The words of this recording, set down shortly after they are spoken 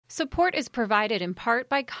Support is provided in part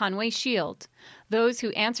by Conway Shield. Those who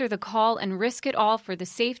answer the call and risk it all for the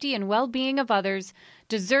safety and well-being of others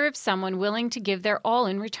deserve someone willing to give their all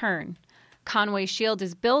in return. Conway Shield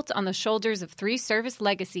is built on the shoulders of 3 service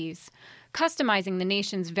legacies. Customizing the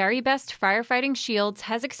nation's very best firefighting shields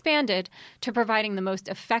has expanded to providing the most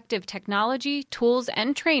effective technology, tools,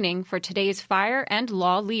 and training for today's fire and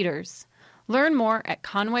law leaders. Learn more at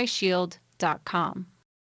conwayshield.com.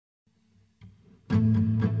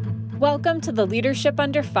 Welcome to the Leadership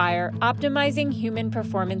Under Fire Optimizing Human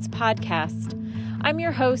Performance podcast. I'm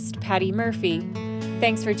your host, Patty Murphy.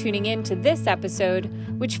 Thanks for tuning in to this episode,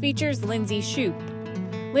 which features Lindsay Shoup.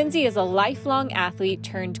 Lindsay is a lifelong athlete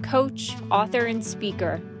turned coach, author, and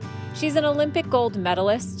speaker. She's an Olympic gold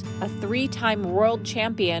medalist, a 3-time world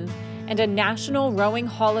champion, and a National Rowing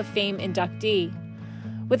Hall of Fame inductee.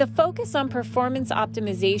 With a focus on performance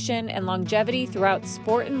optimization and longevity throughout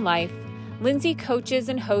sport and life, Lindsay coaches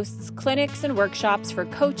and hosts clinics and workshops for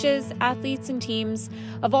coaches, athletes, and teams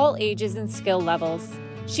of all ages and skill levels.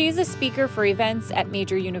 She is a speaker for events at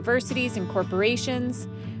major universities and corporations,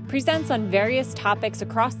 presents on various topics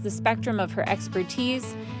across the spectrum of her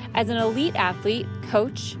expertise as an elite athlete,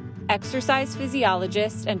 coach, exercise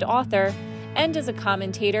physiologist, and author, and as a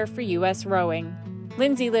commentator for U.S. rowing.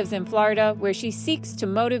 Lindsay lives in Florida, where she seeks to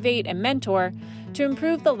motivate and mentor to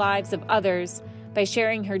improve the lives of others by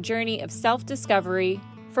sharing her journey of self-discovery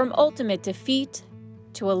from ultimate defeat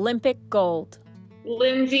to Olympic gold.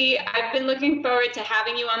 Lindsay, I've been looking forward to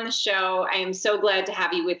having you on the show. I am so glad to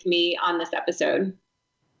have you with me on this episode.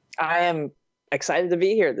 I am excited to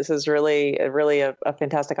be here. This is really a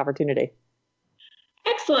fantastic opportunity.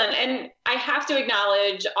 Excellent. And I have to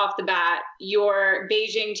acknowledge off the bat your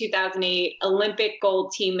Beijing 2008 Olympic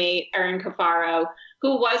gold teammate, Erin Cafaro,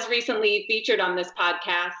 who was recently featured on this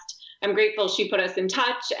podcast. I'm grateful she put us in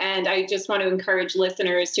touch, and I just want to encourage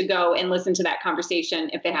listeners to go and listen to that conversation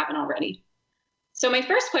if they haven't already. So my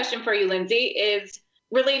first question for you, Lindsay, is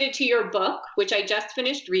related to your book, which I just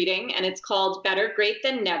finished reading, and it's called Better Great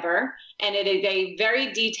Than Never, and it is a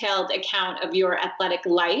very detailed account of your athletic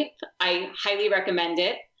life. I highly recommend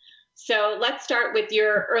it. So let's start with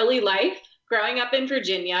your early life, growing up in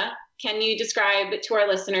Virginia. Can you describe to our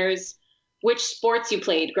listeners which sports you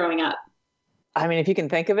played growing up? I mean, if you can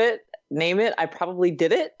think of it, name it. I probably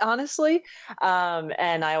did it, honestly.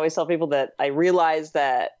 And I always tell people that I realized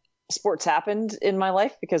that sports happened in my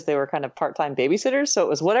life because they were kind of part-time babysitters. So it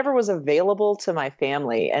was whatever was available to my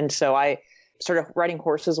family. And so I started riding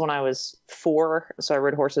horses when I was 4. So I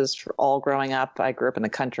rode horses for all growing up. I grew up in the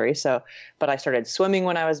country. But I started swimming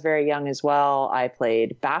when I was very young as well. I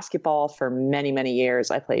played basketball for many, many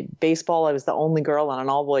years. I played baseball. I was the only girl on an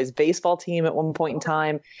all-boys baseball team at one point in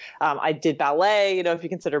time. I did ballet. If you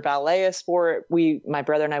consider ballet a sport, my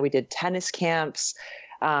brother and I, we did tennis camps,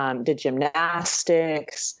 did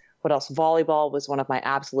gymnastics. What else? Volleyball was one of my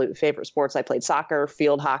absolute favorite sports. I played soccer,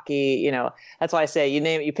 field hockey. That's why I say you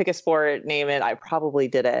name it, you pick a sport, name it. I probably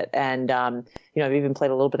did it. And, I've even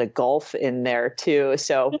played a little bit of golf in there too.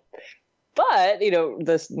 So, but,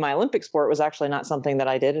 my Olympic sport was actually not something that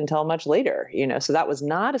I did until much later, so that was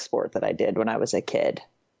not a sport that I did when I was a kid.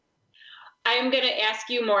 I'm going to ask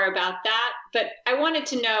you more about that, but I wanted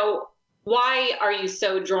to know, why are you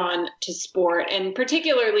so drawn to sport and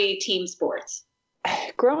particularly team sports?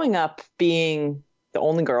 Growing up being the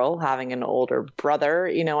only girl, having an older brother,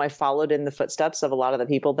 I followed in the footsteps of a lot of the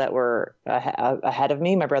people that were ahead of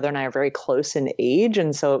me. My brother and I are very close in age.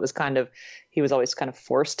 And so it was he was always kind of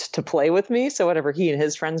forced to play with me. So whatever he and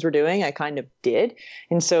his friends were doing, I kind of did.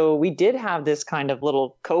 And so we did have this kind of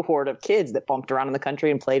little cohort of kids that bumped around in the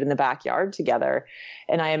country and played in the backyard together.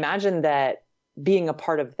 And I imagine that being a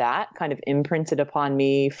part of that kind of imprinted upon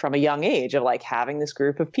me from a young age of having this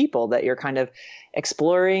group of people that you're kind of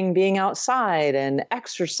exploring being outside and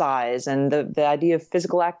exercise and the idea of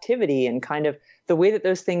physical activity and kind of the way that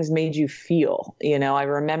those things made you feel. I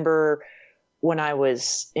remember when I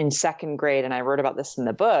was in 2nd grade, and I wrote about this in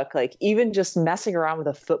the book, even just messing around with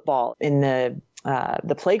a football in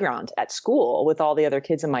the playground at school with all the other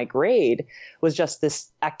kids in my grade was just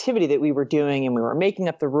this activity that we were doing, and we were making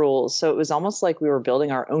up the rules. So it was almost like we were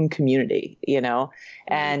building our own community,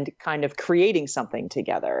 and kind of creating something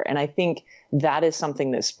together. And I think that is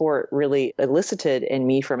something that sport really elicited in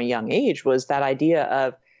me from a young age, was that idea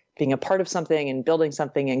of being a part of something and building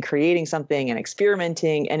something and creating something and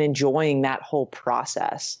experimenting and enjoying that whole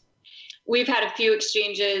process. We've had a few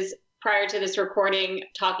exchanges prior to this recording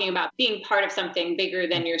talking about being part of something bigger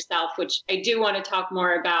than yourself, which I do want to talk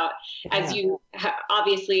more about, as you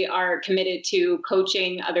obviously are committed to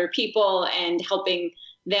coaching other people and helping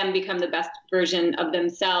them become the best version of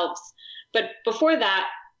themselves. But before that,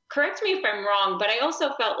 correct me if I'm wrong, but I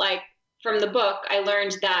also felt like from the book, I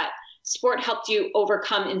learned that sport helped you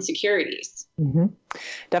overcome insecurities. Mm-hmm.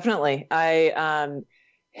 Definitely.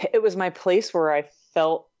 It was my place where I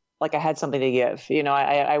felt like I had something to give.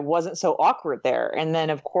 I wasn't so awkward there. And then,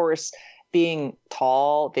 of course, being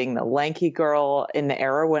tall, being the lanky girl in the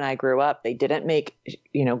era when I grew up, they didn't make,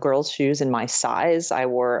 girls' shoes in my size. I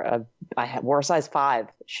wore a size 5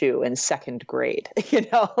 shoe in second grade.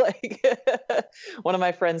 Like one of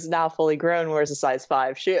my friends now fully grown wears a size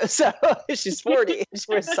 5 shoe. So she's 40 and she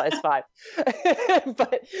wears a size 5.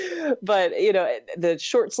 but the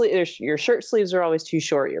short sleeve, your shirt sleeves are always too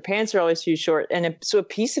short. Your pants are always too short. And so a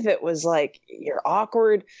piece of it was like, you're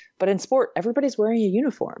awkward. But in sport, everybody's wearing a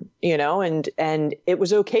uniform, and it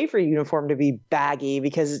was okay for a uniform to be baggy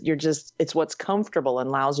because it's what's comfortable and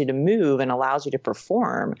allows you to move and allows you to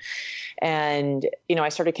perform. And, I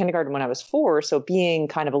started kindergarten when I was 4. So being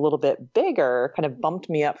kind of a little bit bigger kind of bumped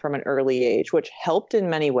me up from an early age, which helped in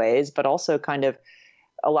many ways, but also kind of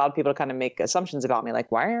allowed people to kind of make assumptions about me.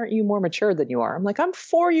 Like, why aren't you more mature than you are? I'm like, I'm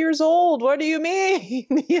 4 years old. What do you mean?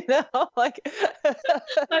 Like,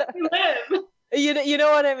 let me live. You know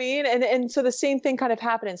what I mean? And so the same thing kind of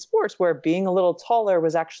happened in sports where being a little taller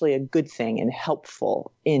was actually a good thing and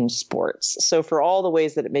helpful in sports. So for all the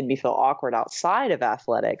ways that it made me feel awkward outside of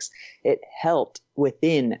athletics, it helped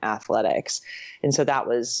within athletics. And so that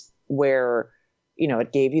was where,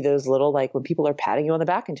 it gave you those little, like when people are patting you on the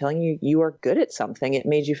back and telling you you are good at something, it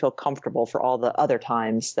made you feel comfortable for all the other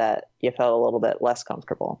times that you felt a little bit less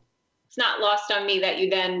comfortable. It's not lost on me that you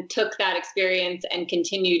then took that experience and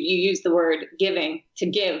continued, you used the word giving, to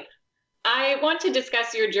give. I want to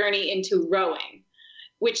discuss your journey into rowing,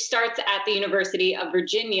 which starts at the University of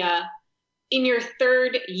Virginia in your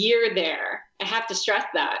 3rd year there. I have to stress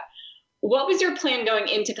that. What was your plan going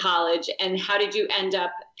into college, and how did you end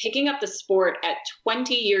up picking up the sport at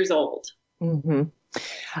 20 years old? Mm-hmm.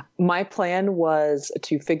 My plan was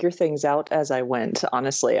to figure things out as I went,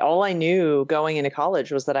 honestly. All I knew going into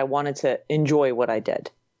college was that I wanted to enjoy what I did.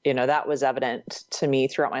 That was evident to me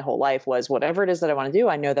throughout my whole life was whatever it is that I want to do,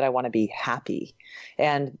 I know that I want to be happy.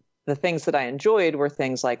 And the things that I enjoyed were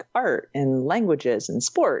things like art and languages and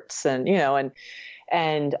sports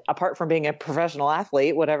and apart from being a professional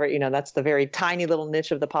athlete, whatever, that's the very tiny little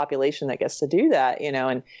niche of the population that gets to do that,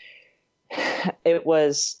 and it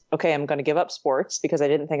was, okay, I'm going to give up sports because I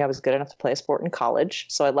didn't think I was good enough to play a sport in college.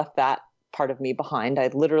 So I left that part of me behind. I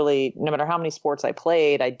literally, no matter how many sports I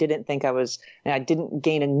played, I didn't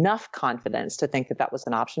gain enough confidence to think that that was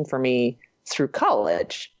an option for me through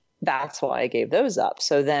college. That's why I gave those up.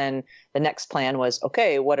 So then the next plan was,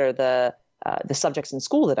 okay, what are the subjects in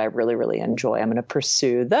school that I really, really enjoy? I'm going to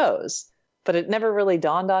pursue those. But it never really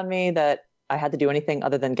dawned on me that I had to do anything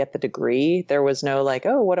other than get the degree. There was no like,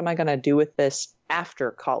 oh, what am I going to do with this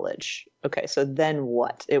after college? Okay, so then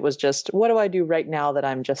what? It was just, what do I do right now that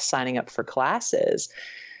I'm just signing up for classes?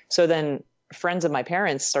 So then friends of my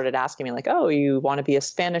parents started asking me like, oh, you want to be a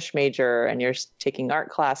Spanish major and you're taking art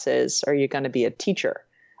classes. Are you going to be a teacher?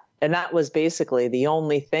 And that was basically the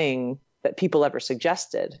only thing that people ever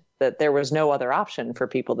suggested, that there was no other option for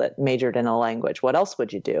people that majored in a language. What else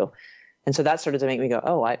would you do? And so that started to make me go,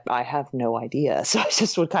 oh, I have no idea. So I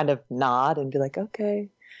just would kind of nod and be like,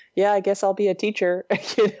 okay, yeah, I guess I'll be a teacher,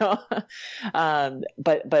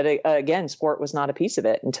 But again, sport was not a piece of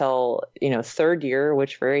it until, 3rd year,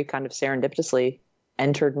 which very kind of serendipitously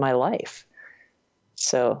entered my life.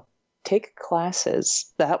 So take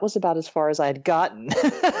classes. That was about as far as I'd gotten.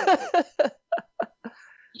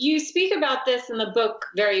 You speak about this in the book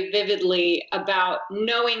very vividly about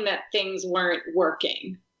knowing that things weren't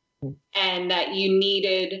working. And that you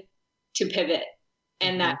needed to pivot,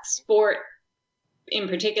 and that sport, in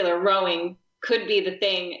particular rowing, could be the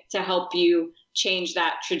thing to help you change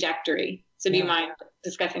that trajectory. So do you mind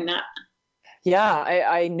discussing that? Yeah,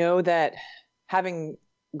 I know that having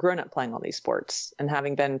grown up playing all these sports and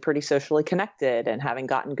having been pretty socially connected and having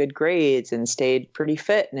gotten good grades and stayed pretty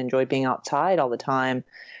fit and enjoyed being outside all the time,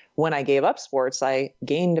 when I gave up sports, I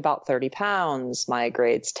gained about 30 pounds. My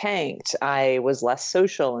grades tanked. I was less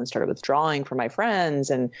social and started withdrawing from my friends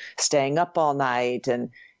and staying up all night and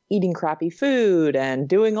eating crappy food and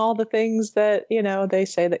doing all the things that, they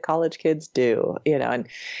say that college kids do,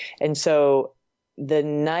 and so the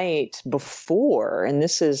night before, and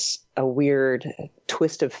this is a weird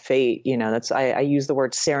twist of fate, I use the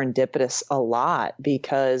word serendipitous a lot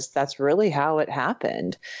because that's really how it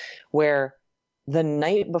happened, where the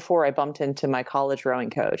night before I bumped into my college rowing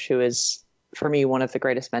coach, who is, for me, one of the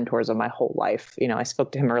greatest mentors of my whole life. I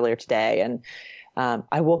spoke to him earlier today, and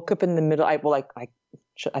I woke up in the middle. I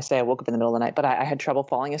I woke up in the middle of the night, but I had trouble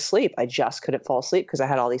falling asleep. I just couldn't fall asleep because I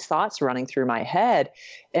had all these thoughts running through my head.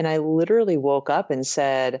 And I literally woke up and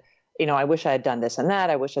said, I wish I had done this and that.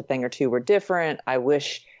 I wish a thing or two were different. I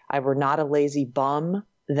wish I were not a lazy bum.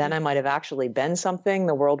 Then I might have actually been something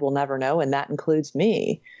the world will never know. And that includes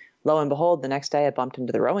me. Lo and behold, the next day I bumped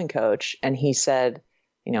into the rowing coach and he said,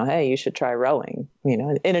 hey, you should try rowing.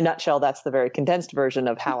 In a nutshell, that's the very condensed version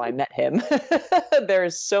of how I met him.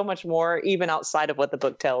 There's so much more, even outside of what the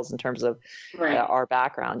book tells in terms of our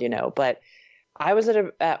background, but I was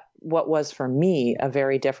at what was for me a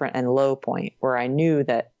very different and low point where I knew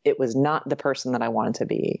that it was not the person that I wanted to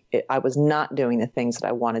be. I was not doing the things that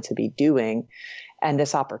I wanted to be doing. And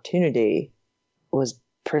this opportunity was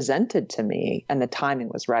presented to me and the timing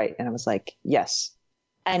was right. And I was like, yes,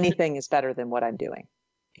 anything is better than what I'm doing,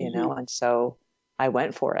 And so I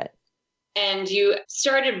went for it. And you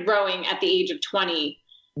started rowing at the age of 20.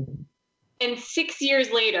 Mm-hmm. And 6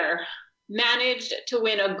 years later, managed to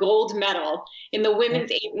win a gold medal in the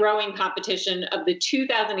women's 8 rowing competition of the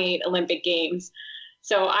 2008 Olympic Games.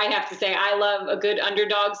 So I have to say, I love a good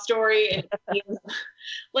underdog story. And it seems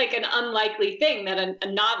like an unlikely thing that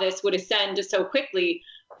a novice would ascend so quickly.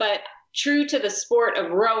 But true to the sport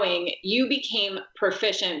of rowing, you became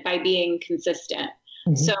proficient by being consistent.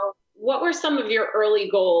 Mm-hmm. So what were some of your early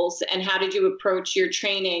goals and how did you approach your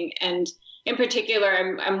training? And in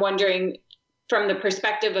particular, I'm wondering from the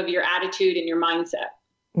perspective of your attitude and your mindset.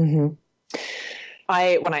 Mm-hmm.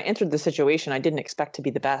 When I entered the situation, I didn't expect to be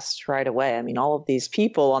the best right away. I mean, all of these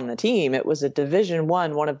people on the team, it was a Division I,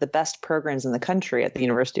 one of the best programs in the country at the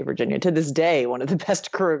University of Virginia. To this day, one of the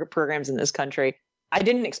best programs in this country. I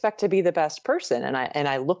didn't expect to be the best person. And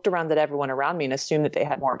I looked around at everyone around me and assumed that they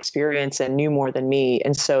had more experience and knew more than me.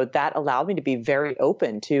 And so that allowed me to be very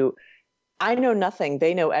open to, I know nothing,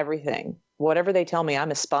 they know everything. Whatever they tell me, I'm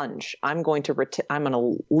a sponge. I'm going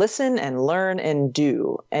to listen and learn and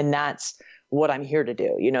do. And that's what I'm here to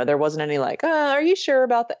do. There wasn't any like, are you sure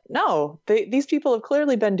about that? No, these people have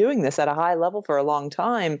clearly been doing this at a high level for a long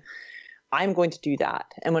time. I'm going to do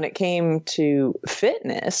that. And when it came to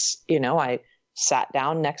fitness, I sat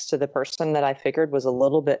down next to the person that I figured was a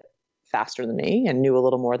little bit faster than me and knew a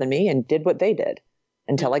little more than me and did what they did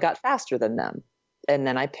until I got faster than them. And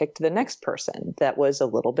then I picked the next person that was a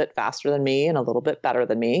little bit faster than me and a little bit better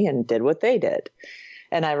than me and did what they did.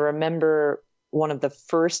 And I remember one of the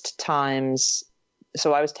first times,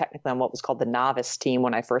 so I was technically on what was called the novice team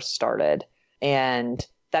when I first started. And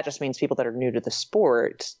that just means people that are new to the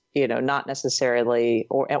sport, not necessarily,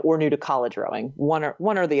 or new to college rowing, one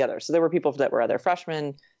or the other. So there were people that were either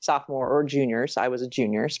freshmen, sophomore, or juniors. I was a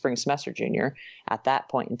junior, spring semester junior at that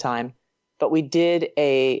point in time. But we did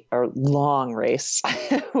a long race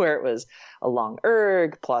where it was a long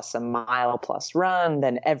erg plus a mile plus run,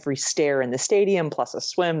 then every stair in the stadium plus a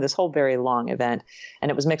swim, this whole very long event. And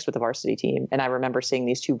it was mixed with the varsity team. And I remember seeing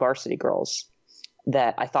these 2 varsity girls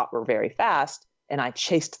that I thought were very fast. And I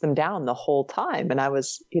chased them down the whole time. And I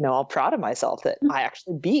was, all proud of myself that I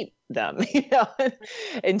actually beat them.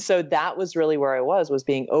 And so that was really where I was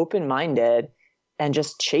being open-minded and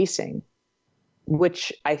just chasing,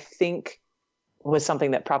 which I think was something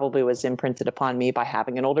that probably was imprinted upon me by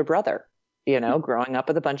having an older brother, growing up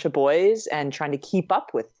with a bunch of boys and trying to keep up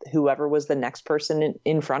with whoever was the next person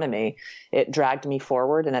in front of me. It dragged me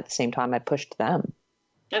forward. And at the same time, I pushed them.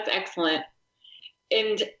 That's excellent.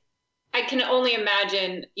 And I can only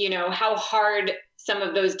imagine, how hard some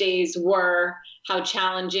of those days were, how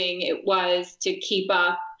challenging it was to keep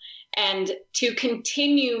up and to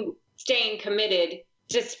continue staying committed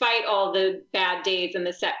despite all the bad days and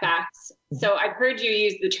the setbacks. So I've heard you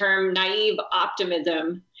use the term naive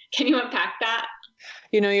optimism. Can you unpack that?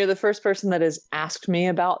 You're the first person that has asked me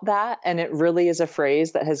about that. And it really is a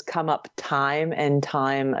phrase that has come up time and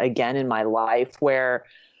time again in my life where,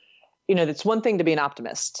 it's one thing to be an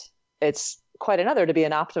optimist. It's quite another to be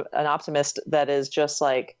an optimist that is just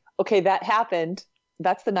like, okay, that happened.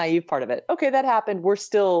 That's the naive part of it. Okay, that happened. We're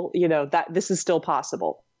still, that this is still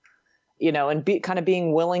possible, and kind of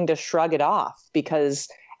being willing to shrug it off because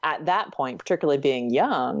at that point, particularly being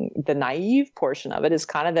young, the naive portion of it is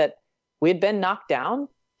kind of that we had been knocked down,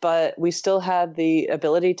 but we still had the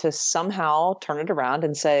ability to somehow turn it around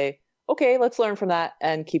and say, okay, let's learn from that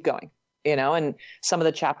and keep going. And some of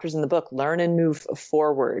the chapters in the book, learn and move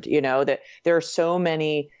forward, that there are so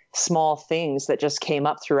many small things that just came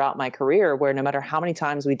up throughout my career where no matter how many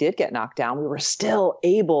times we did get knocked down, we were still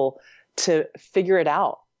able to figure it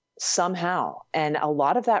out somehow. And a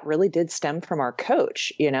lot of that really did stem from our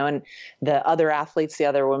coach, and the other athletes, the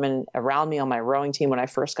other women around me on my rowing team when I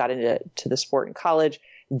first got into the sport in college,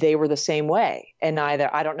 they were the same way. And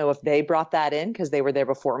I don't know if they brought that in because they were there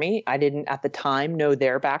before me. I didn't at the time know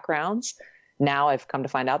their backgrounds. Now I've come to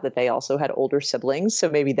find out that they also had older siblings. So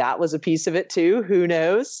maybe that was a piece of it too. Who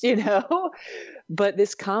knows, but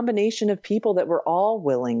this combination of people that were all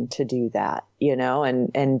willing to do that,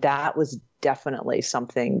 and that was definitely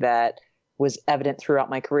something that was evident throughout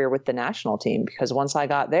my career with the national team, because once I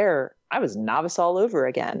got there, I was novice all over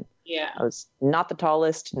again. Yeah. I was not the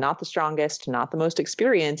tallest, not the strongest, not the most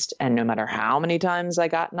experienced. And no matter how many times I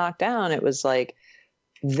got knocked down, it was like,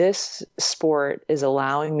 this sport is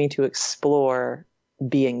allowing me to explore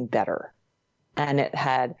being better. And it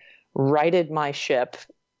had righted my ship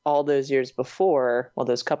all those years before, well,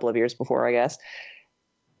 those couple of years before, I guess,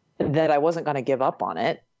 that I wasn't going to give up on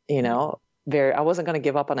it, I wasn't going to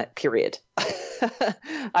give up on it, period.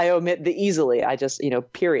 I omit the easily. I just,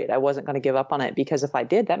 period. I wasn't going to give up on it, because if I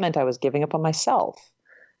did, that meant I was giving up on myself,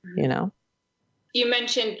 You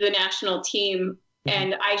mentioned the national team,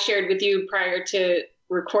 and I shared with you prior to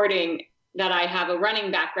recording that I have a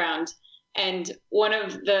running background. And one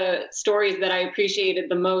of the stories that I appreciated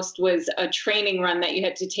the most was a training run that you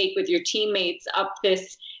had to take with your teammates up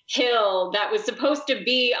this hill that was supposed to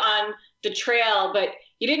be on the trail, but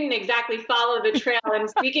you didn't exactly follow the trail. And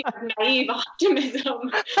speaking of naive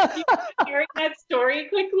optimism, can you share that story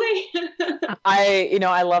quickly?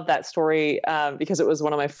 I love that story because it was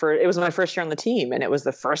my first year on the team, and it was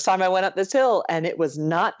the first time I went up this hill, and it was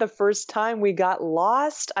not the first time we got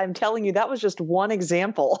lost. I'm telling you, that was just one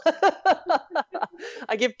example.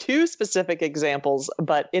 I give two specific examples,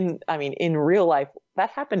 but in real life,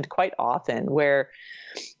 that happened quite often, where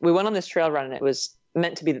we went on this trail run, and it was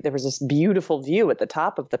meant to be that there was this beautiful view at the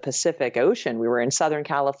top of the Pacific Ocean. We were in Southern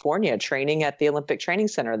California training at the Olympic Training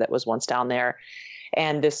Center that was once down there.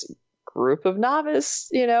 And this group of novice,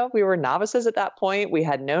 we were novices at that point. We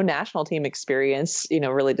had no national team experience,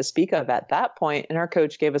 really to speak of at that point. And our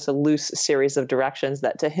coach gave us a loose series of directions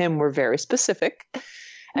that to him were very specific.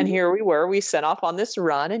 And here we were, we set off on this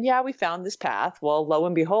run, and we found this path. Well, lo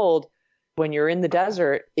and behold, when you're in the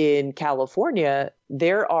desert in California,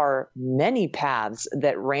 there are many paths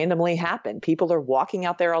that randomly happen. People are walking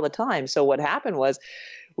out there all the time. So what happened was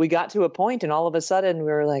we got to a point, and all of a sudden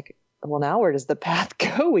we were like, well, now where does the path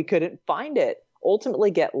go? We couldn't find it.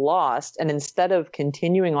 Ultimately get lost. And instead of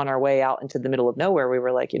continuing on our way out into the middle of nowhere, we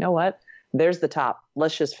were like, you know what? There's the top.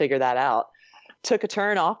 Let's just figure that out. Took a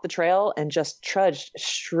turn off the trail and just trudged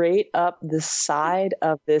straight up the side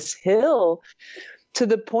of this hill, to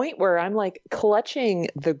the point where I'm like clutching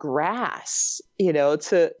the grass,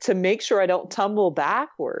 to make sure I don't tumble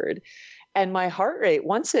backward. And my heart rate,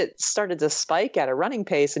 once it started to spike at a running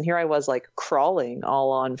pace, and here I was like crawling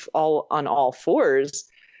on all fours,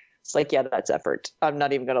 it's like, yeah, that's effort. I'm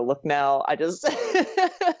not even going to look now.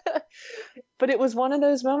 But it was one of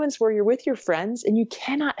those moments where you're with your friends and you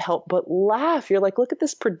cannot help but laugh. You're like, look at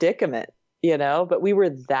this predicament, but we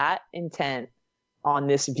were that intent on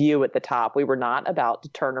this view at the top. We were not about to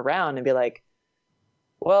turn around and be like,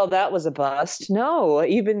 well, that was a bust. No,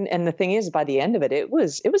 and the thing is, by the end of it, it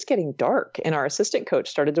was getting dark, and our assistant coach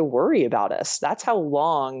started to worry about us. That's how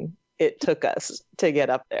long it took us to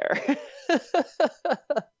get up there.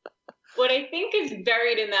 What I think is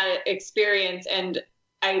buried in that experience, and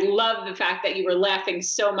I love the fact that you were laughing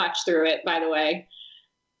so much through it, by the way,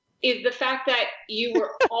 is the fact that you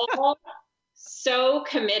were all so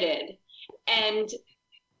committed, and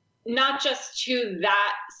not just to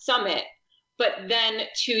that summit, but then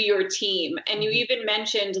to your team. And you even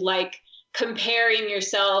mentioned like comparing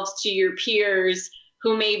yourselves to your peers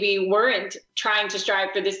who maybe weren't trying to strive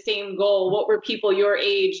for the same goal. What were people your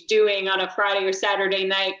age doing on a Friday or Saturday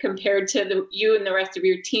night compared to you and the rest of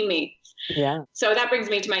your teammates? Yeah. So that brings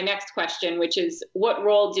me to my next question, which is, what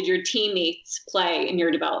role did your teammates play in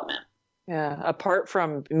your development? Yeah. Apart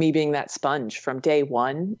from me being that sponge from day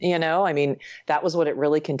one, that was what it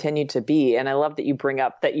really continued to be. And I love that you bring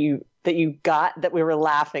up that you got that we were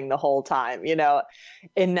laughing the whole time,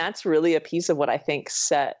 and that's really a piece of what I think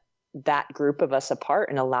set that group of us apart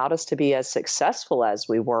and allowed us to be as successful as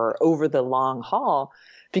we were over the long haul,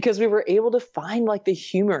 because we were able to find like the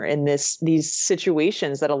humor in these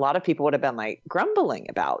situations that a lot of people would have been like grumbling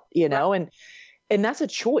about, right. And that's a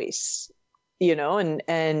choice,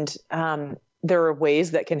 and there are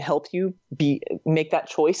ways that can help you make that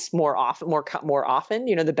choice more often,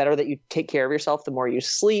 the better that you take care of yourself, the more you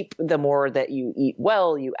sleep, the more that you eat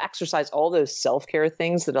well, you exercise, all those self-care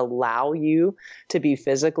things that allow you to be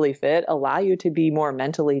physically fit, allow you to be more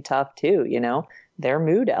mentally tough too. They're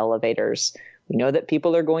mood elevators. We know that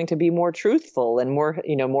people are going to be more truthful and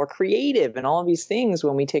more creative and all of these things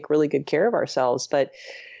when we take really good care of ourselves. But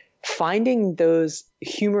finding those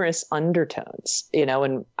humorous undertones,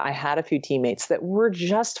 and I had a few teammates that were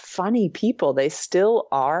just funny people. They still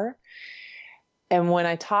are. And when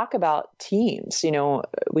I talk about teams,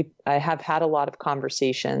 I have had a lot of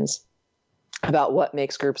conversations about what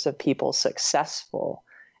makes groups of people successful.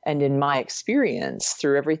 And in my experience,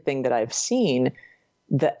 through everything that I've seen,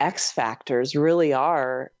 the X factors really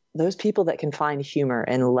are those people that can find humor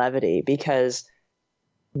and levity, because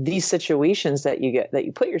these situations that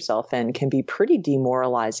you put yourself in can be pretty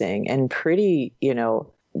demoralizing and pretty,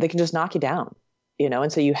 they can just knock you down,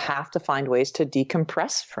 and so you have to find ways to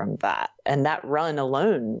decompress from that. And that run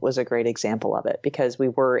alone was a great example of it, because we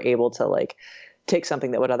were able to take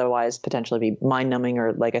something that would otherwise potentially be mind numbing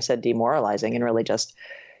or, like I said, demoralizing, and really just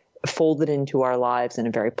fold it into our lives in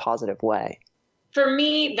a very positive way. For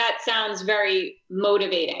me, that sounds very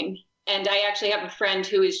motivating. And I actually have a friend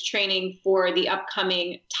who is training for the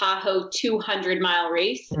upcoming Tahoe 200-mile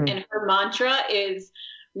race. Mm-hmm. And her mantra is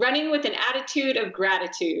running with an attitude of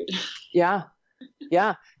gratitude. Yeah.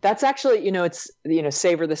 Yeah. That's actually, it's,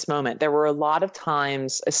 savor this moment. There were a lot of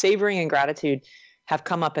times savoring and gratitude have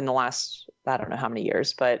come up in the last, I don't know how many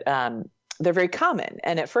years, but they're very common.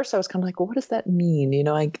 And at first I was kind of like, well, what does that mean?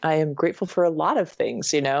 I am grateful for a lot of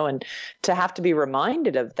things, and to have to be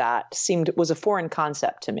reminded of that was a foreign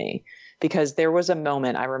concept to me, because there was a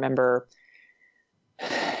moment I remember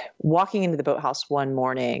walking into the boathouse one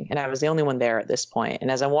morning, and I was the only one there at this point. And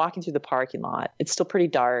as I'm walking through the parking lot, it's still pretty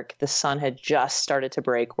dark. The sun had just started to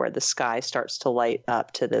break, where the sky starts to light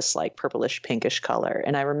up to this purplish pinkish color.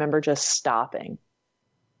 And I remember just stopping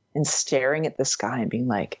and staring at the sky and being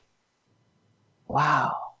like,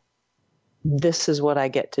 wow, this is what I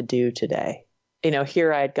get to do today.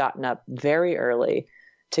 Here I had gotten up very early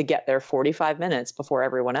to get there 45 minutes before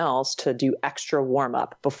everyone else to do extra warm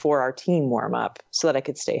up before our team warm up so that I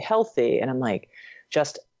could stay healthy. And I'm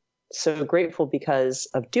just so grateful, because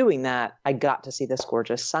of doing that, I got to see this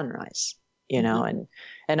gorgeous sunrise, mm-hmm.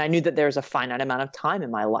 and I knew that there's a finite amount of time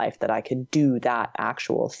in my life that I could do that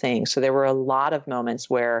actual thing. So there were a lot of moments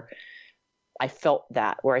where I felt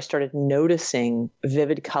that, where I started noticing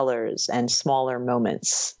vivid colors and smaller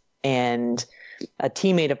moments. And a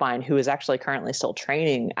teammate of mine who is actually currently still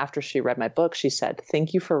training, after she read my book, she said,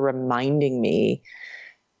 "Thank you for reminding me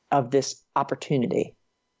of this opportunity,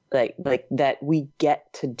 like that we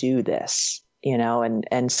get to do this,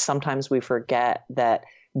 and sometimes we forget that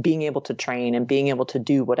being able to train and being able to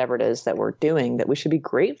do whatever it is that we're doing, that we should be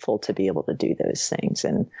grateful to be able to do those things."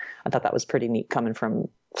 And I thought that was pretty neat coming from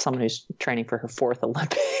someone who's training for her 4th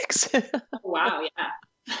Olympics. Wow.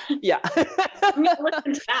 Yeah. Yeah. I'm going to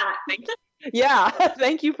listen to that. Yeah.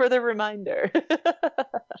 Thank you for the reminder.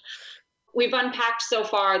 We've unpacked so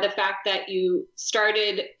far the fact that you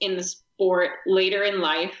started in the sport later in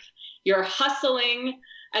life. You're hustling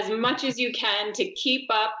as much as you can to keep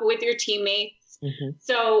up with your teammates. Mm-hmm.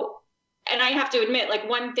 So, and I have to admit,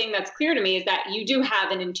 one thing that's clear to me is that you do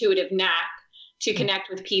have an intuitive knack to connect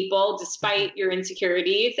with people despite your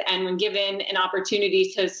insecurities. And when given an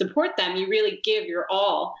opportunity to support them, you really give your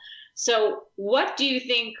all. So what do you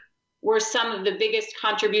think were some of the biggest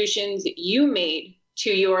contributions you made to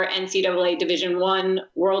your NCAA Division I,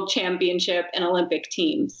 World Championship, and Olympic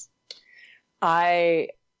teams?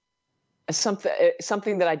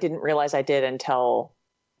 Something that I didn't realize I did until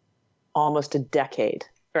almost a decade,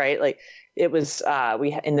 right? It was,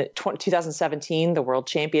 in the 2017, the World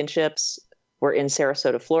Championships were in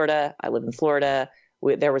Sarasota, Florida. I live in Florida.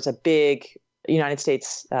 There was a big United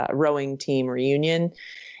States rowing team reunion,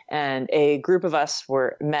 and a group of us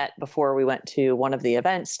met before we went to one of the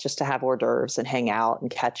events just to have hors d'oeuvres and hang out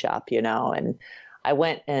and catch up, and I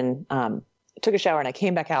went and took a shower, and I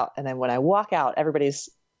came back out. And then when I walk out, everybody's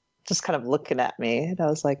just kind of looking at me, and I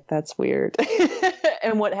was like, that's weird.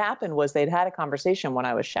 And what happened was they'd had a conversation when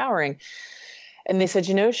I was showering, and they said,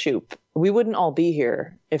 Shoop, we wouldn't all be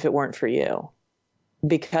here if it weren't for you,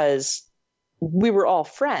 because we were all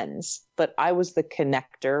friends, but I was the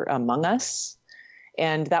connector among us.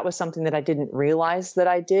 And that was something that I didn't realize that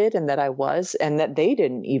I did, and that I was, and that they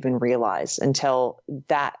didn't even realize until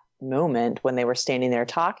that moment when they were standing there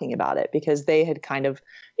talking about it, because they had kind of,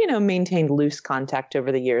 maintained loose contact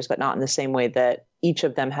over the years, but not in the same way that each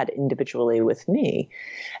of them had individually with me.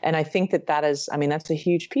 And I think that's a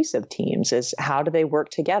huge piece of teams, is how do they work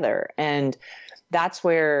together? And that's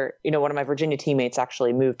where, one of my Virginia teammates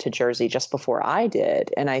actually moved to Jersey just before I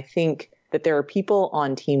did. And I think that there are people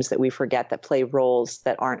on teams that we forget that play roles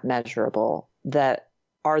that aren't measurable, that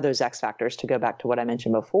are those X factors, to go back to what I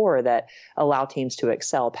mentioned before, that allow teams to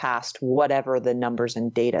excel past whatever the numbers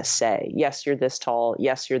and data say. Yes, you're this tall.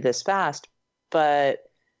 Yes, you're this fast. But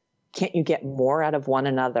can't you get more out of one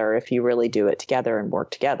another if you really do it together and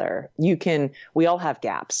work together? We all have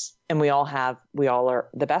gaps, and we all are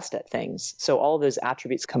the best at things. So all of those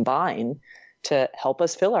attributes combine to help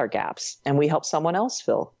us fill our gaps, and we help someone else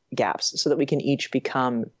fill gaps so that we can each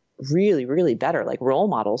become really, really better, like role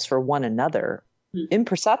models for one another,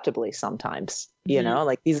 imperceptibly sometimes,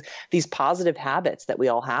 like these positive habits that we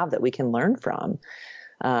all have that we can learn from.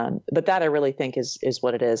 But that I really think is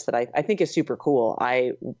what it is that I think is super cool.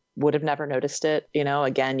 I would have never noticed it.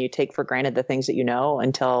 Again, you take for granted the things that you know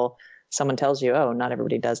until someone tells you, oh, not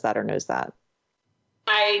everybody does that or knows that.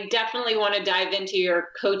 I definitely want to dive into your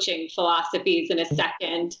coaching philosophies in a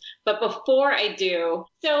second. But before I do,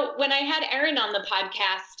 so when I had Erin on the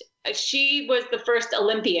podcast, she was the first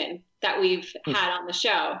Olympian that we've had on the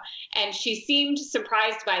show. And she seemed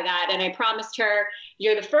surprised by that. And I promised her,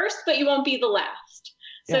 you're the first, but you won't be the last.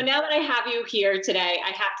 So now that I have you here today,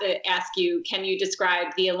 I have to ask you, can you describe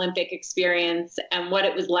the Olympic experience and what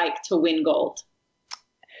it was like to win gold?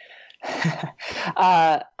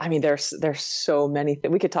 There's so many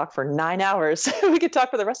things. We could talk for 9 hours. We could talk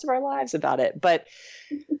for the rest of our lives about it. But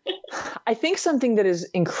I think something that is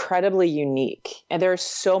incredibly unique, and there's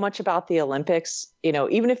so much about the Olympics,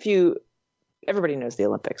 even if everybody knows the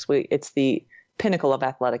Olympics, it's the pinnacle of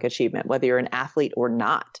athletic achievement, whether you're an athlete or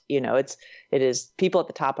not. It is people at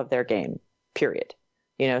the top of their game, period.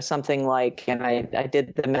 Something like, and I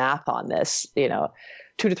did the math on this,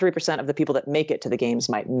 2 to 3% of the people that make it to the games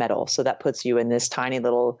might medal. So that puts you in this tiny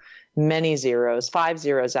little many zeros, 5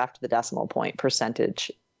 zeros after the decimal point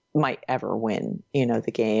percentage might ever win,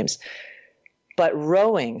 the games. But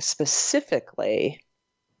rowing specifically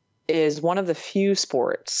is one of the few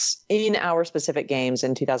sports in our specific games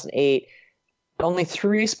in 2008. Only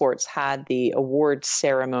 3 sports had the award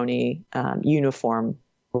ceremony uniform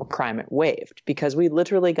requirement waived, because we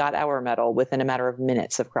literally got our medal within a matter of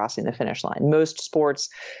minutes of crossing the finish line. Most sports,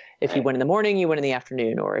 if you win in the morning, you win in the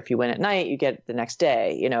afternoon, or if you win at night, you get it the next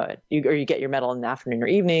day, or you get your medal in the afternoon or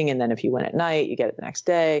evening. And then if you win at night, you get it the next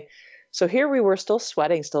day. So here we were, still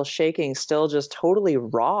sweating, still shaking, still just totally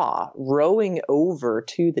raw, rowing over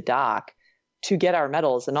to the dock to get our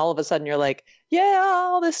medals. And all of a sudden you're like, yeah,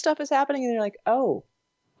 all this stuff is happening. And you're like, oh,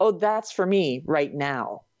 that's for me right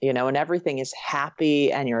now. And everything is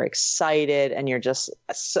happy and you're excited and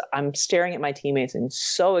I'm staring at my teammates and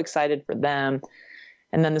so excited for them.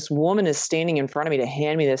 And then this woman is standing in front of me to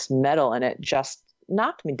hand me this medal, and it just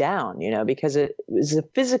knocked me down, because it was a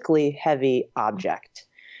physically heavy object.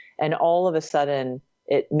 And all of a sudden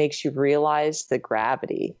it makes you realize the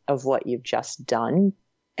gravity of what you've just done.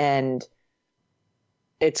 And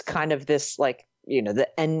it's kind of this, like, the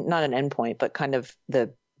end, not an end point, but kind of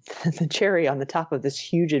the cherry on the top of this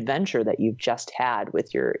huge adventure that you've just had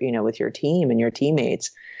with your team and your teammates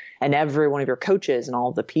and every one of your coaches and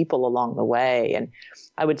all the people along the way. And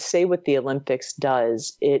I would say what the Olympics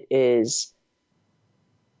does, it is,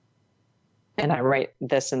 and I write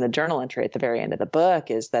this in the journal entry at the very end of the book,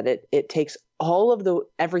 is that it takes all of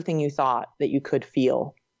everything you thought that you could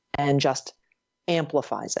feel and just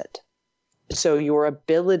amplifies it. So your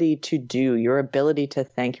ability to do, your ability to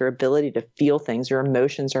think, your ability to feel things, your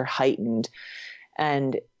emotions are heightened.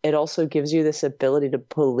 And it also gives you this ability to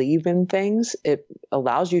believe in things. It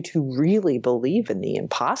allows you to really believe in the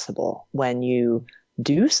impossible when you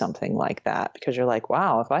do something like that, because you're like,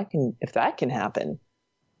 wow, if that can happen,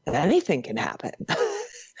 then anything can happen.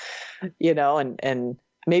 And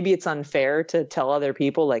maybe it's unfair to tell other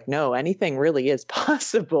people, like, no, anything really is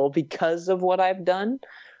possible because of what I've done.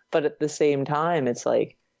 But at the same time, it's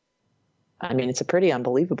like, it's a pretty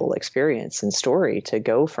unbelievable experience and story to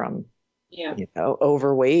go from,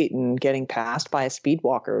 overweight and getting passed by a speed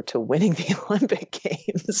walker to winning the Olympic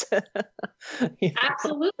Games.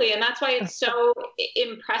 Absolutely. And that's why it's so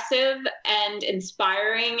impressive and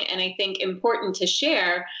inspiring, and I think important to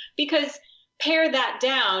share, because pare that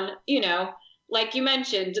down, like you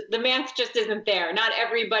mentioned, the math just isn't there. Not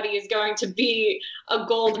everybody is going to be a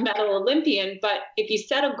gold medal Olympian, but if you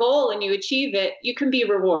set a goal and you achieve it, you can be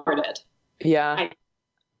rewarded. Yeah.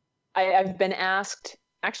 I've been asked,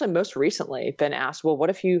 actually most recently, well, what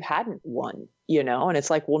if you hadn't won, And it's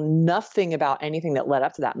like, well, nothing about anything that led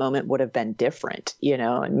up to that moment would have been different,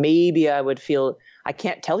 And maybe I would feel, I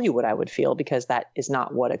can't tell you what I would feel because that is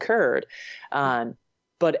not what occurred.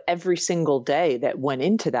 But every single day that went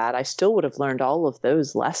into that, I still would have learned all of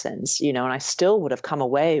those lessons, and I still would have come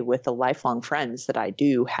away with the lifelong friends that I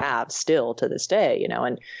do have still to this day,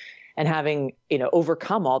 and having,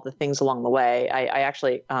 overcome all the things along the way. I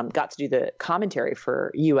actually got to do the commentary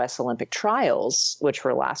for U.S. Olympic trials, which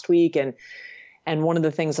were last week. And And one of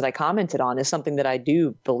the things that I commented on is something that I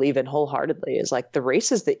do believe in wholeheartedly is like the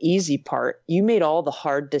race is the easy part. You made all the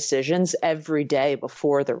hard decisions every day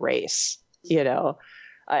before the race.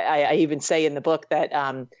 I even say in the book that,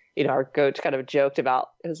 our coach kind of joked about,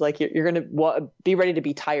 it was like, you're going to be ready to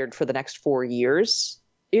be tired for the next 4 years.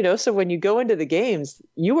 So when you go into the games,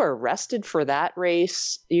 you are rested for that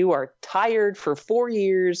race. You are tired for 4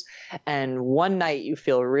 years, and one night you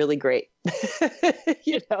feel really great.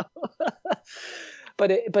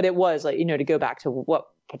 But it was like, to go back to what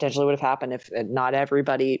potentially would have happened if not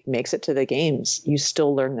everybody makes it to the games, you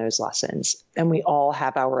still learn those lessons. And we all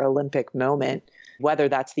have our Olympic moment, whether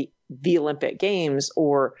that's the Olympic Games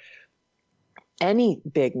or any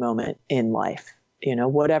big moment in life,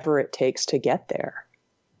 whatever it takes to get there.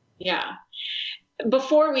 Yeah.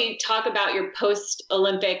 Before we talk about your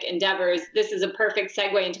post-Olympic endeavors, this is a perfect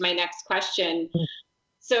segue into my next question.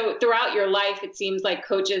 So throughout your life, it seems like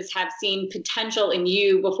coaches have seen potential in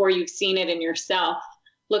you before you've seen it in yourself.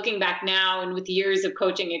 Looking back now and with years of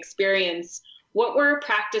coaching experience, what were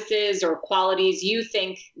practices or qualities you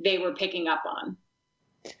think they were picking up on?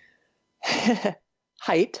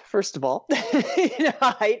 Height, first of all.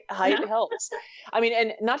 Height helps. I mean,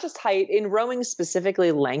 and not just height, in rowing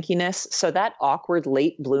specifically, lankiness. So that awkward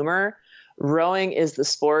late bloomer, rowing is the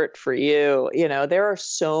sport for you. There are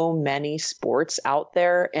so many sports out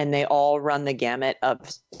there and they all run the gamut of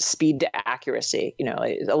speed to accuracy.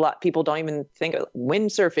 A lot of people don't even think of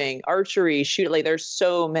windsurfing, archery, there's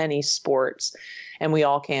so many sports, and we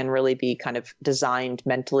all can really be kind of designed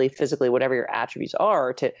mentally, physically, whatever your attributes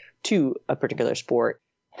are to a particular sport.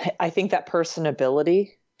 I think that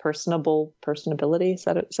personability, is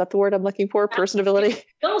that the word I'm looking for? Personability.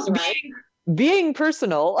 Feels right. Being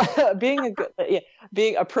personal, being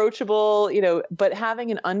approachable, but having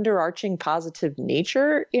an underarching positive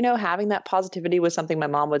nature, having that positivity was something my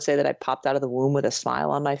mom would say that I popped out of the womb with a smile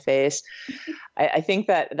on my face. I think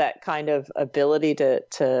that kind of ability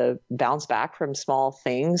to bounce back from small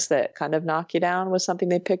things that kind of knock you down was something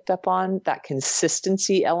they picked up on. That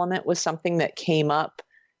consistency element was something that came up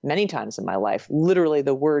many times in my life. Literally,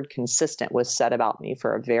 the word consistent was said about me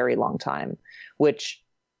for a very long time, which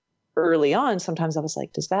early on, sometimes I was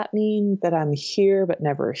like, does that mean that I'm here but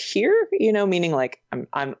never here? Meaning like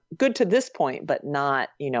I'm good to this point, but not,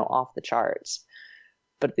 off the charts.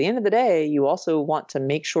 But at the end of the day, you also want to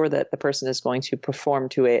make sure that the person is going to perform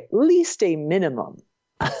to at least a minimum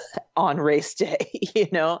on race day,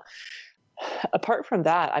 Apart from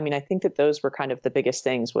that, I mean, I think that those were kind of the biggest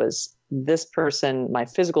things was this person, my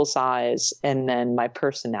physical size, and then my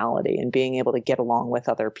personality and being able to get along with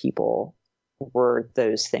other people were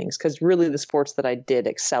those things. Because really the sports that I did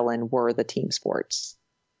excel in were the team sports.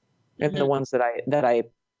 Mm-hmm. And the ones that I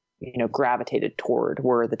gravitated toward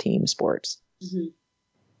were the team sports. Mm-hmm.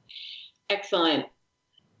 Excellent.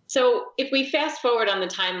 So if we fast forward on the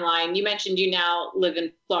timeline, you mentioned you now live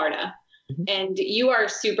in Florida. And you are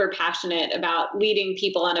super passionate about leading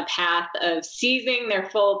people on a path of seizing their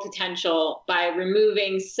full potential by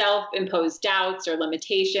removing self-imposed doubts or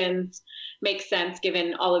limitations. Makes sense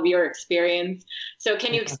given all of your experience. So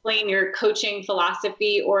can you explain your coaching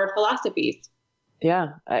philosophy or philosophies?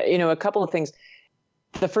 Yeah, a couple of things.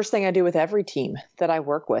 The first thing I do with every team that I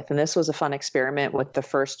work with, and this was a fun experiment with the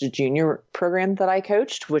first junior program that I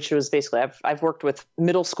coached, which was basically I've worked with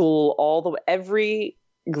middle school every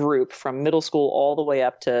group from middle school all the way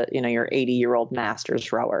up to, your 80-year-old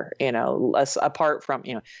masters rower, apart from,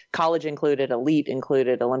 college included, elite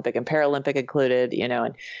included, Olympic and Paralympic included,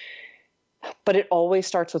 but it always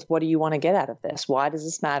starts with, what do you want to get out of this? Why does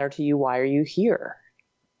this matter to you? Why are you here?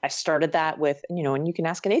 I started that with, and you can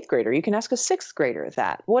ask an 8th grader, you can ask a 6th grader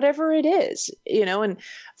that, whatever it is, and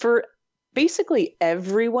for basically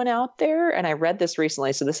everyone out there, and I read this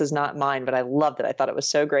recently, so this is not mine, but I loved it. I thought it was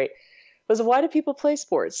so great. Was why do people play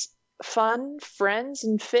sports? Fun, friends,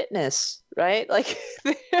 and fitness, right? Like,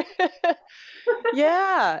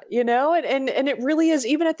 yeah, and it really is,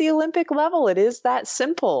 even at the Olympic level, it is that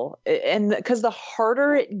simple. And because the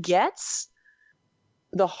harder it gets,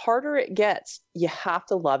 you have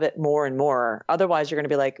to love it more and more. Otherwise, you're going to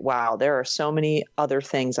be like, wow, there are so many other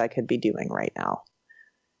things I could be doing right now.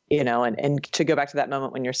 And to go back to that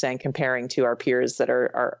moment when you're saying comparing to our peers that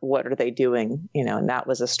are what are they doing? And that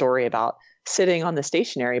was a story about sitting on the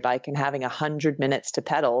stationary bike and having 100 minutes to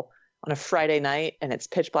pedal on a Friday night and it's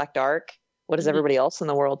pitch black dark. What is everybody else in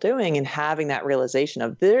the world doing? And having that realization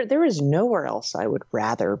of there is nowhere else I would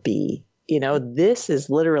rather be. This is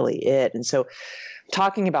literally it. And so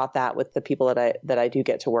talking about that with the people that I do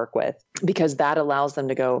get to work with, because that allows them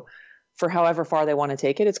to go, for however far they want to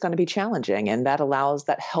take it, it's going to be challenging. And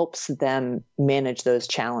that helps them manage those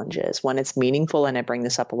challenges when it's meaningful. And I bring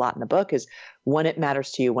this up a lot in the book, is when it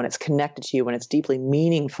matters to you, when it's connected to you, when it's deeply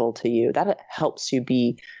meaningful to you, that helps you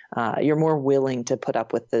be, you're more willing to put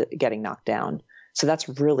up with the getting knocked down. So that's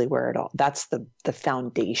really where that's the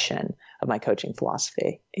foundation of my coaching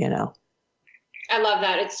philosophy, I love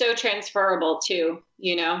that. It's so transferable too,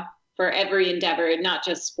 for every endeavor, not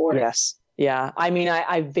just sports. Yes. Yeah. I mean,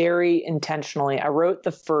 I very intentionally, I wrote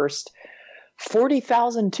the first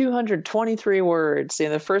 40,223 words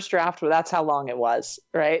in the first draft. That's how long it was,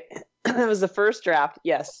 right? It was the first draft.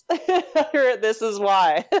 Yes. This is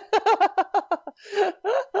why.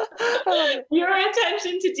 Your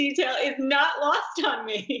attention to detail is not lost on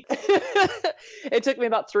me. It took me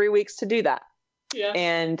about 3 weeks to do that. Yeah.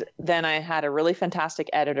 And then I had a really fantastic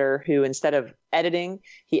editor who, instead of editing,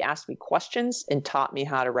 he asked me questions and taught me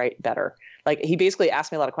how to write better. Like, he basically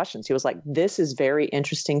asked me a lot of questions. He was like, this is very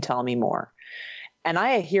interesting. Tell me more. And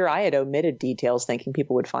I had omitted details thinking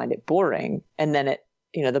people would find it boring. And then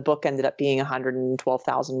the book ended up being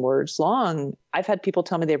 112,000 words long. I've had people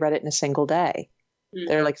tell me they read it in a single day. Mm-hmm.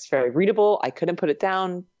 They're like, it's very readable. I couldn't put it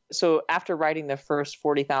down. So after writing the first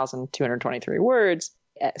 40,223 words,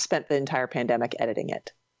 I spent the entire pandemic editing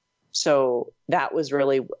it. So that was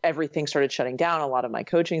really, everything started shutting down. A lot of my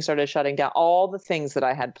coaching started shutting down. All the things that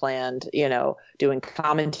I had planned, doing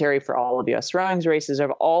commentary for all of US rowing races,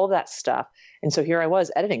 of all of that stuff. And so here I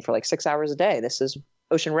was editing for like 6 hours a day. This is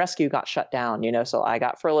Ocean Rescue got shut down, so I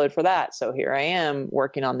got furloughed for that. So here I am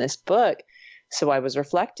working on this book. So I was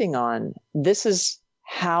reflecting on, this is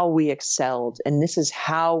how we excelled, and this is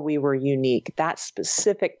how we were unique. That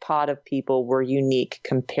specific pod of people were unique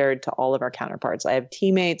compared to all of our counterparts. I have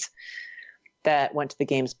teammates that went to the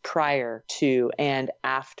games prior to and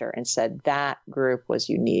after and said that group was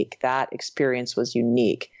unique. That experience was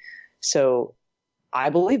unique. So I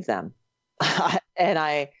believe them. And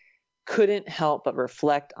I couldn't help but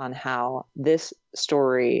reflect on how this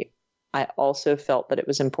story, I also felt that it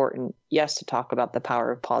was important, yes, to talk about the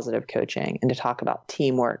power of positive coaching and to talk about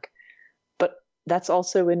teamwork, but that's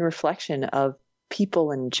also in reflection of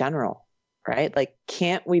people in general, right? Like,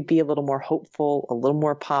 can't we be a little more hopeful, a little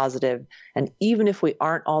more positive? And even if we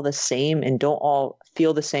aren't all the same and don't all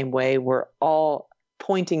feel the same way, we're all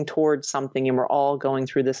pointing towards something and we're all going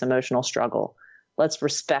through this emotional struggle. Let's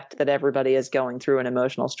respect that everybody is going through an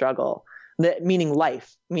emotional struggle. Meaning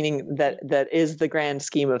life, meaning that is the grand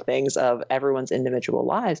scheme of things of everyone's individual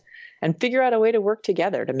lives, and figure out a way to work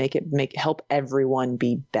together to help everyone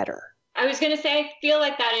be better. I was going to say, I feel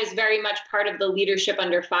like that is very much part of the Leadership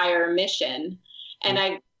Under Fire mission. And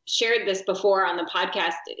I shared this before on the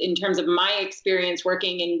podcast in terms of my experience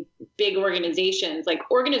working in big organizations. Like,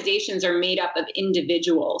 organizations are made up of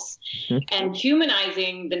individuals, and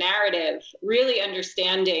humanizing the narrative, really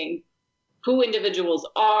understanding who individuals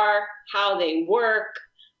are, how they work,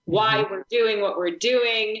 why we're doing what we're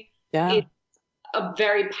doing. Yeah. It's a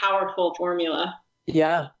very powerful formula.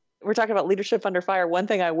 Yeah. We're talking about Leadership Under Fire. One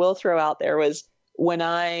thing I will throw out there was when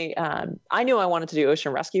I knew I wanted to do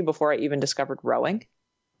ocean rescue before I even discovered rowing.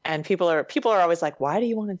 And people are always like, why do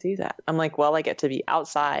you want to do that? I'm like, well, I get to be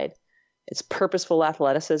outside. It's purposeful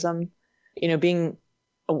athleticism.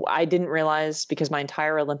 I didn't realize, because my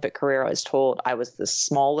entire Olympic career, I was told I was the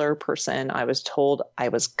smaller person. I was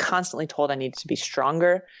constantly told I needed to be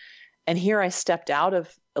stronger. And here I stepped out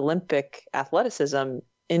of Olympic athleticism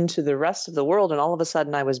into the rest of the world. And all of a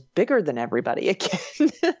sudden I was bigger than everybody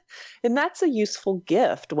again. And that's a useful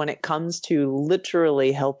gift when it comes to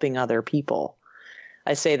literally helping other people.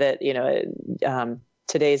 I say that,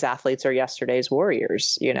 today's athletes are yesterday's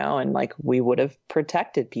warriors, and like, we would have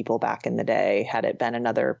protected people back in the day had it been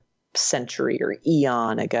another century or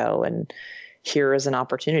eon ago. And here is an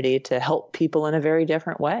opportunity to help people in a very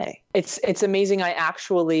different way. It's amazing. I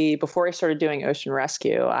actually, before I started doing ocean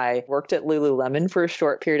rescue, I worked at Lululemon for a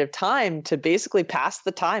short period of time to basically pass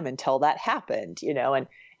the time until that happened,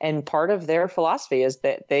 and part of their philosophy is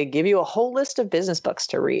that they give you a whole list of business books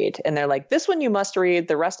to read. And they're like, this one you must read.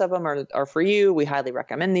 The rest of them are for you. We highly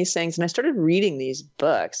recommend these things. And I started reading these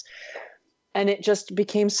books, and it just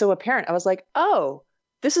became so apparent. I was like, oh,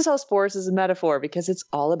 this is how sports is a metaphor, because it's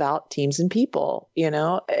all about teams and people,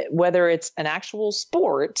 whether it's an actual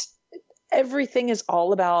sport, everything is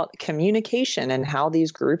all about communication and how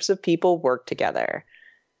these groups of people work together.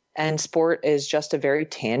 And sport is just a very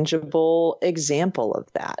tangible example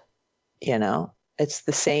of that. It's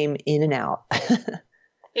the same in and out.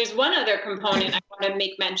 There's one other component I want to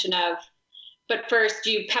make mention of. But first,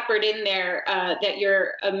 you peppered in there that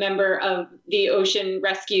you're a member of the Ocean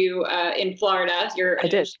Rescue in Florida. You're I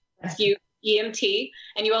did. Rescue EMT,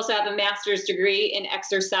 and you also have a master's degree in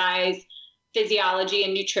exercise physiology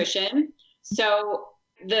and nutrition. So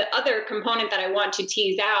the other component that I want to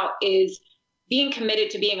tease out is being committed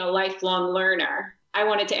to being a lifelong learner. I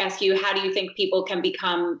wanted to ask you, how do you think people can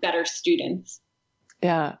become better students?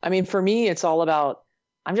 Yeah. I mean, for me, it's all about,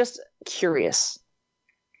 I'm just curious,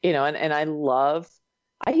 and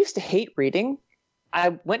I used to hate reading.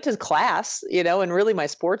 I went to class, and really my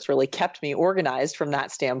sports really kept me organized from that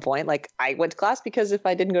standpoint. Like I went to class because if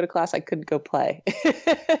I didn't go to class, I couldn't go play,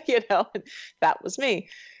 that was me.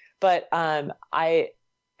 But I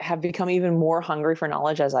have become even more hungry for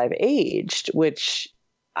knowledge as I've aged, which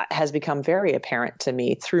has become very apparent to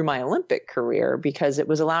me through my Olympic career because it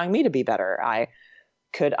was allowing me to be better. I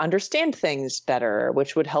could understand things better,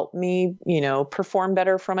 which would help me, perform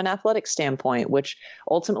better from an athletic standpoint, which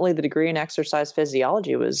ultimately the degree in exercise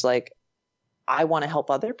physiology was like, I want to help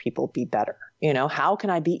other people be better. How can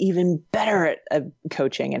I be even better at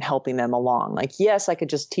coaching and helping them along? Like, yes, I could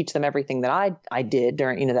just teach them everything that I did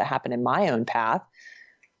during, that happened in my own path.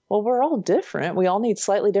 Well, we're all different. We all need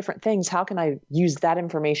slightly different things. How can I use that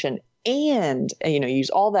information and, use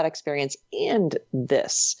all that experience and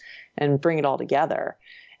this and bring it all together?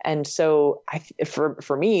 And so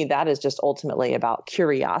for me, that is just ultimately about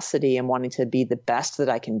curiosity and wanting to be the best that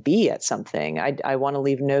I can be at something. I want to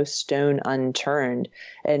leave no stone unturned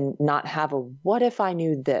and not have a, what if I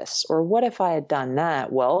knew this or what if I had done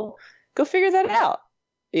that? Well, go figure that out,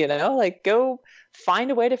 go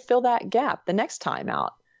find a way to fill that gap the next time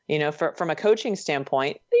out. From a coaching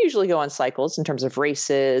standpoint, they usually go on cycles in terms of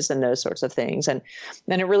races and those sorts of things. And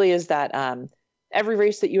then it really is that every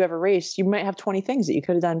race that you ever raced, you might have 20 things that you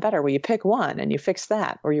could have done better. Well, you pick one and you fix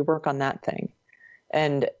that, or you work on that thing.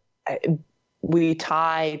 And we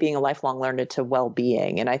tie being a lifelong learner to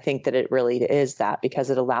well-being. And I think that it really is that because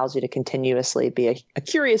it allows you to continuously be a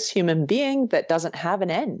curious human being that doesn't have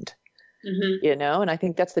an end. Mm-hmm. And I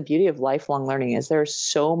think that's the beauty of lifelong learning is there's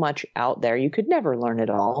so much out there. You could never learn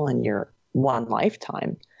it all in your one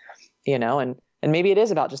lifetime, and maybe it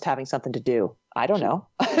is about just having something to do. I don't know.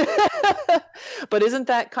 But isn't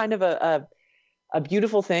that kind of a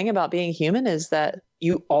beautiful thing about being human is that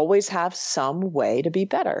you always have some way to be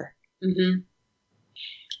better. Mm-hmm.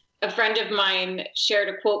 A friend of mine shared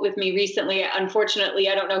a quote with me recently. Unfortunately,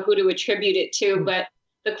 I don't know who to attribute it to, but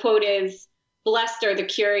the quote is, "Blessed are the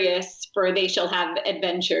curious, for they shall have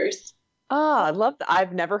adventures." Ah, I love that.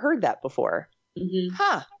 I've never heard that before. Mm-hmm.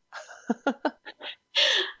 Huh.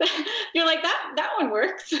 You're like, that one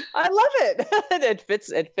works. I love it.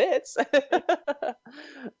 It fits.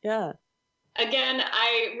 Yeah. Again,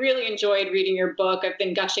 I really enjoyed reading your book. I've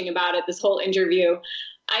been gushing about it this whole interview.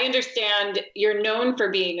 I understand you're known for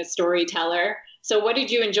being a storyteller. So what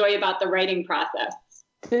did you enjoy about the writing process?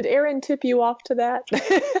 Did Aaron tip you off to that?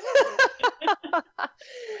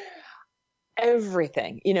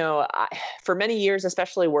 Everything, for many years,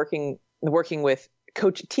 especially working with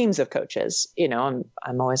teams of coaches, I'm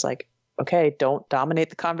always like, okay, don't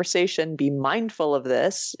dominate the conversation. Be mindful of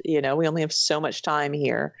this. We only have so much time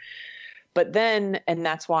here. But then, and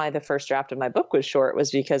that's why the first draft of my book was short,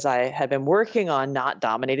 was because I had been working on not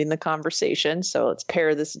dominating the conversation. So let's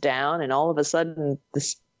pare this down. And all of a sudden,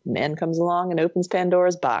 this man comes along and opens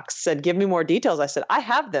Pandora's box, said, give me more details. I said, I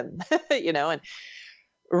have them, and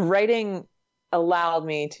writing allowed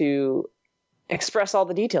me to express all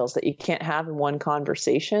the details that you can't have in one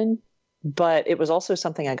conversation. But it was also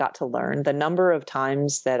something I got to learn. The number of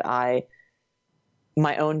times that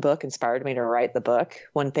my own book inspired me to write the book.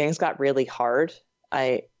 When things got really hard,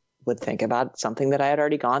 I would think about something that I had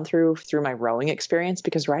already gone through my rowing experience,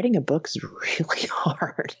 because writing a book is really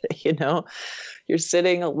hard. You're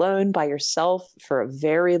sitting alone by yourself for a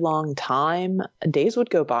very long time. Days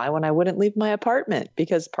would go by when I wouldn't leave my apartment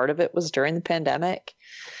because part of it was during the pandemic.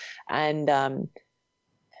 And,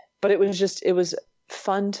 but it was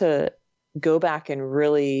fun to go back and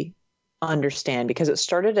really understand, because it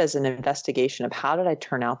started as an investigation of how did I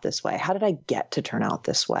turn out this way? How did I get to turn out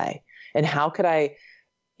this way? And how could I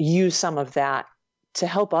use some of that to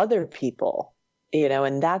help other people?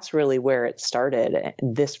 And that's really where it started,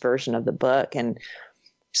 this version of the book. And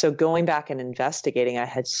so going back and investigating, I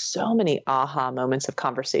had so many aha moments of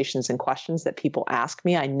conversations and questions that people ask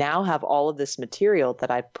me. I now have all of this material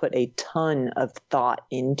that I put a ton of thought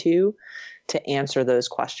into to answer those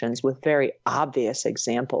questions with very obvious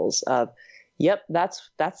examples of, yep, that's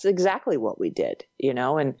exactly what we did,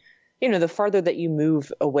 and, the farther that you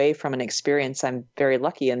move away from an experience, I'm very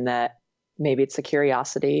lucky in that maybe it's the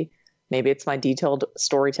curiosity, maybe it's my detailed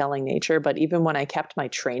storytelling nature, but even when I kept my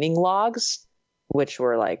training logs, which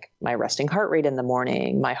were like my resting heart rate in the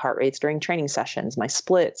morning, my heart rates during training sessions, my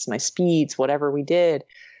splits, my speeds, whatever we did,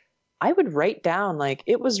 I would write down like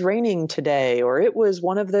it was raining today, or it was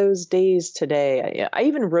one of those days today. I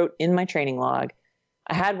even wrote in my training log,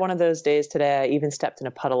 I had one of those days today. I even stepped in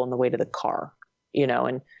a puddle on the way to the car,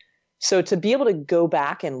 and so to be able to go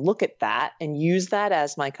back and look at that and use that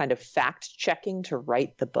as my kind of fact checking to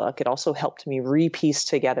write the book, it also helped me repiece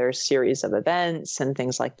together a series of events and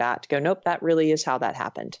things like that to go, nope, that really is how that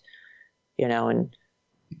happened, and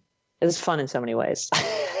it was fun in so many ways.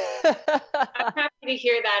 I'm happy to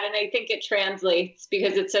hear that. And I think it translates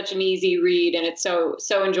because it's such an easy read and it's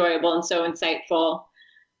so enjoyable and so insightful.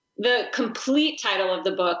 The complete title of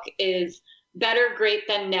the book is Better Great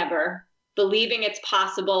Than Never. Believing it's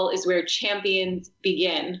possible is where champions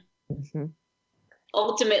begin. Mm-hmm.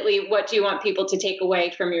 Ultimately, what do you want people to take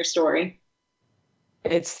away from your story?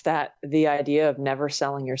 It's the idea of never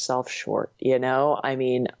selling yourself short. I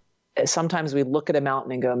mean, sometimes we look at a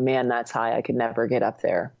mountain and go, man, that's high. I could never get up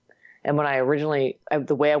there. And when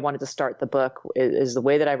the way I wanted to start the book is the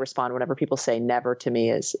way that I respond whenever people say never to me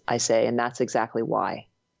is I say, and that's exactly why.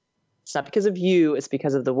 It's not because of you. It's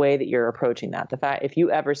because of the way that you're approaching that. The fact, if you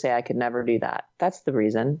ever say I could never do that, that's the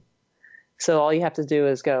reason. So all you have to do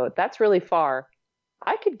is go, that's really far.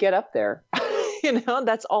 I could get up there.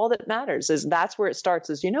 That's all that matters is that's where it starts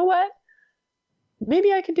is, you know what?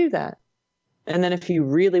 Maybe I could do that. And then if you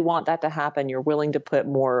really want that to happen, you're willing to put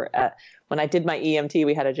more. When I did my EMT,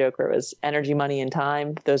 we had a joke where it was energy, money, and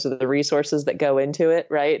time. Those are the resources that go into it,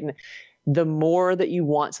 right? And the more that you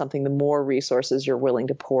want something, the more resources you're willing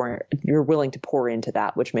to pour into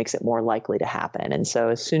that, which makes it more likely to happen. And so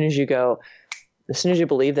as soon as you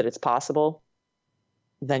believe that it's possible,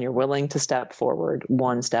 then you're willing to step forward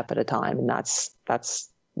one step at a time. And that's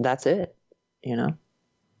it,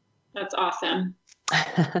 That's awesome.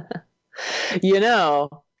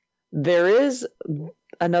 There is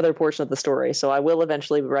another portion of the story. So I will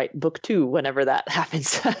eventually write book 2 whenever that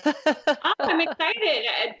happens. Oh, I'm excited.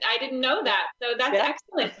 I didn't know that. So that's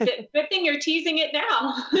excellent. Good thing you're teasing it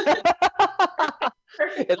now.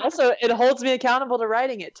 It holds me accountable to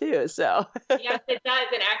writing it too. So yes, it does.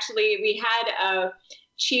 And actually we had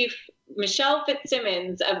Chief Michelle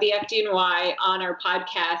Fitzsimmons of the FDNY on our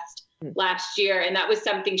podcast last year. And that was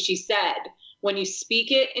something she said. When you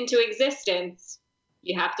speak it into existence,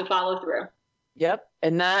 you have to follow through. Yep.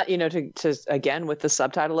 And that, to again, with the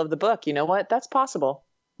subtitle of the book, you know what? That's possible.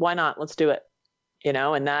 Why not? Let's do it.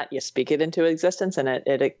 And that you speak it into existence and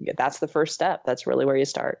it that's the first step. That's really where you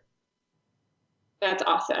start. That's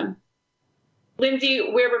awesome.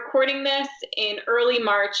 Lindsay, we're recording this in early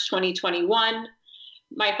March 2021.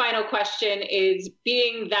 My final question is,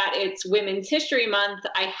 being that it's Women's History Month,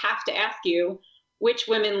 I have to ask you, which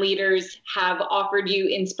women leaders have offered you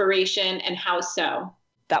inspiration and how so?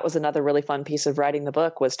 That was another really fun piece of writing the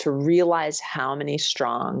book, was to realize how many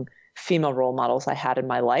strong female role models I had in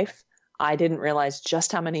my life. I didn't realize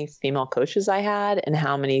just how many female coaches I had and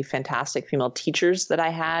how many fantastic female teachers that I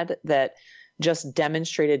had that just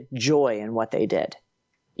demonstrated joy in what they did.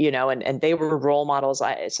 And they were role models.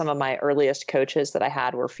 Some of my earliest coaches that I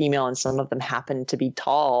had were female, and some of them happened to be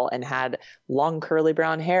tall and had long curly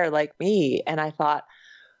brown hair like me. And I thought,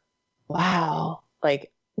 wow,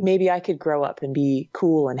 like maybe I could grow up and be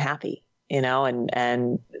cool and happy,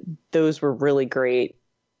 and those were really great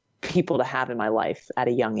people to have in my life at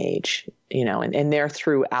a young age, and they're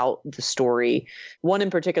throughout the story. One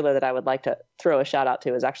in particular that I would like to throw a shout out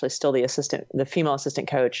to is actually still the female assistant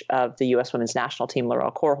coach of the U.S. women's national team,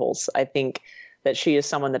 Laurel Corholz. I think that she is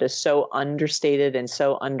someone that is so understated and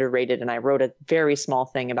so underrated. And I wrote a very small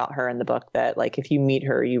thing about her in the book that, like, if you meet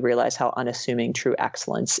her, you realize how unassuming true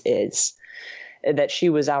excellence is. That she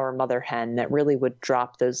was our mother hen that really would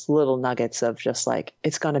drop those little nuggets of just like,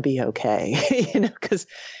 it's going to be okay, because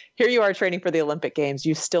here you are training for the Olympic Games.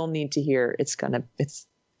 You still need to hear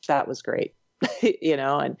that was great,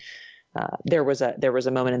 and there was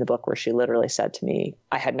a moment in the book where she literally said to me,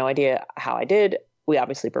 I had no idea how I did. We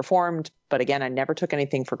obviously performed, but again, I never took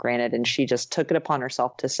anything for granted. And she just took it upon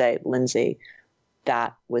herself to say, Lindsay,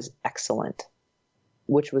 that was excellent,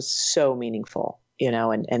 which was so meaningful,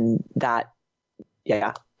 and that,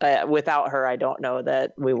 yeah, without her, I don't know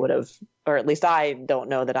that we would have, or at least I don't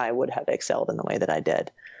know that I would have excelled in the way that I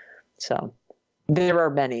did. So there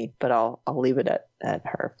are many, but I'll leave it at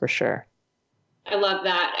her for sure. I love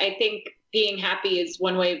that. I think being happy is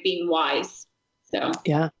one way of being wise. So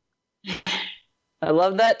yeah, I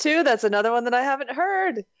love that too. That's another one that I haven't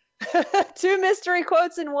heard. 2 mystery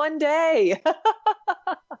quotes in one day.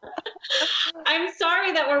 I'm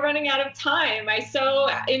sorry that we're running out of time. I so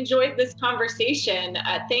enjoyed this conversation.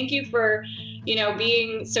 Thank you for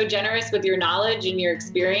being so generous with your knowledge and your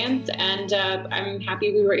experience. And I'm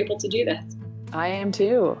happy we were able to do this. I am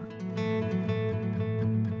too.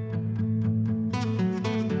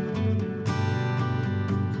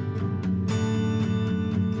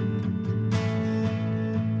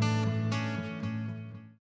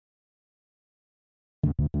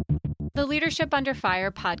 The Leadership Under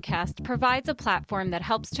Fire podcast provides a platform that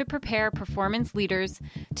helps to prepare performance leaders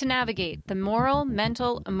to navigate the moral,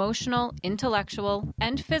 mental, emotional, intellectual,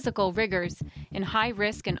 and physical rigors in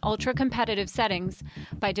high-risk and ultra-competitive settings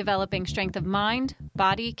by developing strength of mind,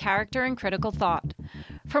 body, character, and critical thought.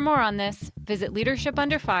 For more on this, visit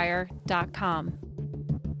leadershipunderfire.com.